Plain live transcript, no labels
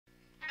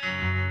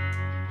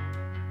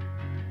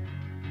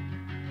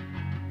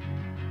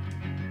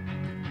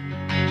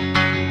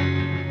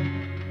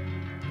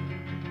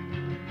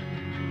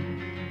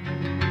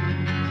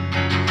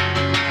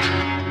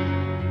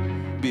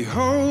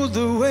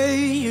controlled the way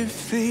you're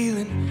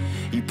feeling.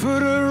 You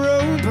put a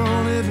robe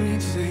on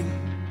everything.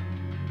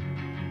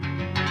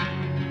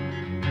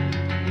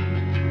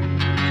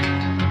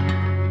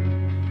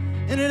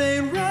 And it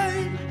ain't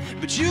right,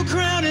 but you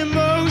crown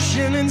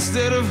emotion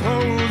instead of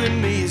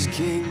holding me as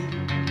king.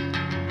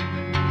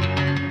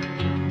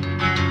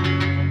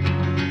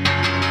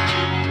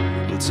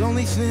 It's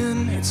only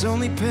thin, it's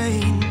only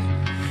pain.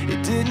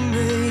 It didn't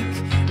make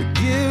or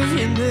give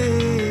you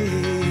name.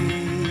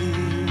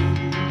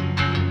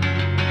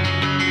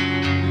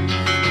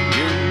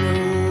 You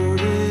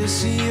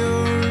notice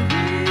your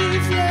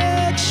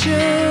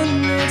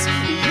reflection, it's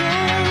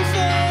your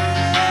face.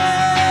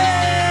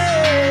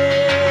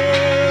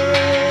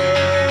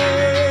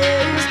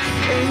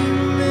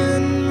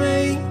 Amen,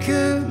 make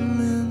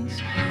amends,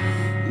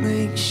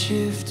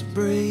 makeshift,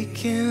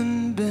 break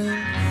and bend.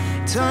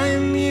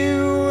 Time you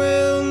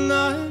will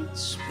not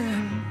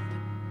spend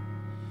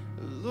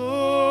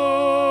alone.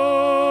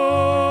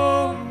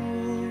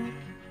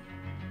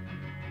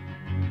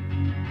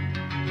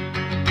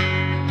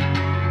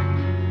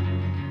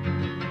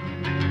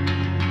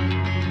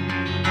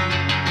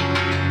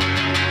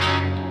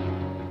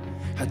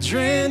 I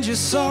drained you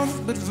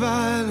soft but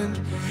violent.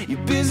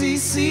 You're busy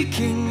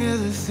seeking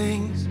other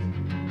things.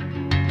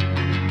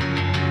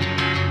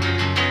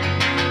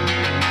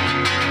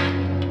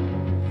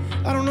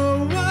 I don't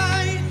know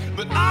why,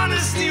 but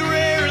honesty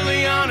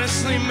rarely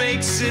honestly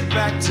makes it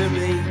back to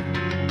me.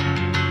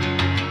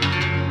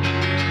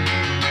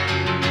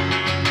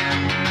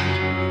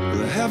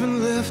 Well, I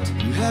haven't left,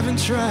 you haven't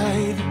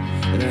tried,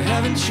 and I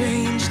haven't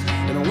changed,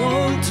 and I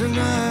won't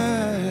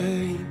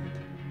tonight.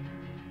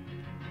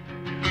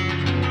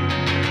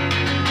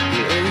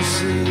 You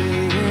sit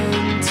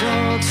and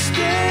talk,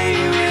 stay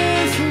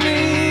with me,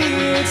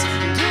 it's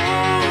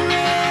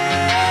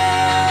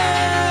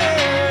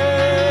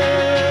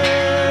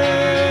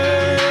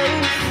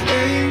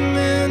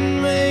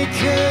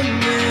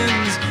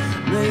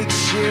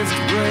makeshift,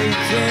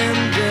 break and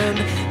bend.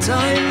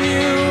 Time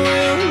you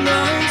will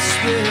not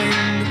spend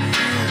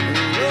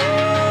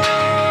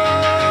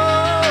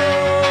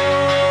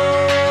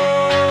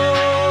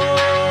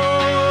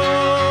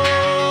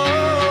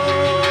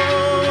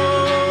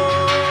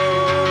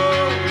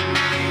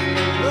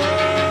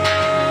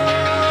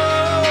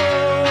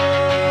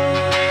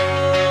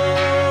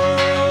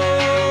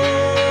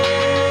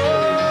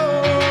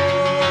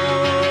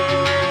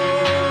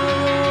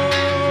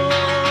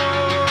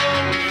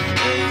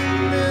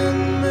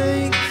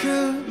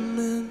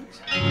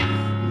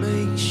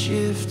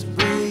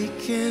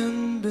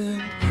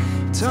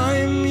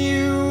time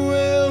you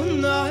will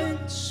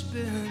not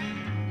spend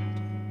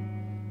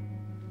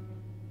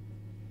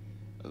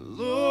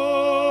alone.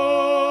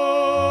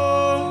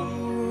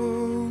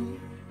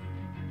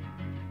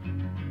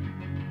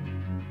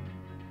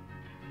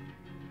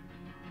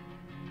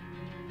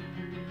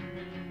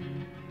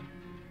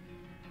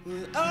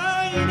 Well,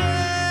 I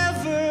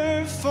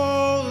never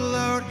fall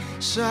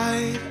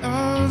outside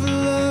of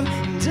love,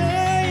 and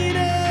I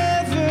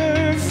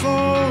never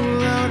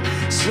fall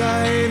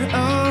outside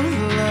of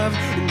love,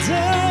 and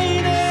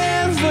I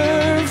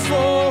never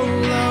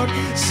fall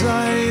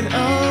outside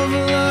of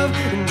love,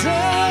 and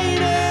I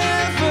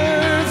never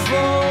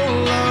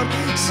fall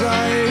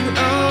outside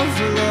of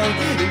love,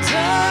 and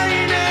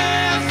I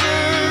never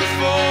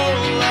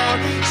fall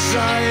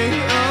outside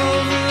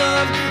of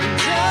love,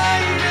 and I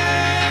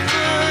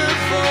never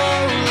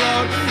fall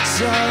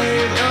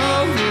outside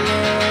of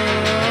love.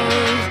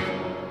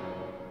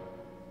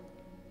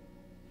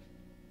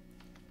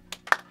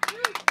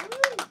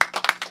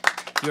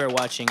 You are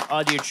watching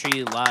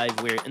Audiotree live.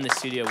 We're in the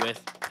studio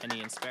with Penny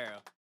and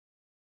Sparrow.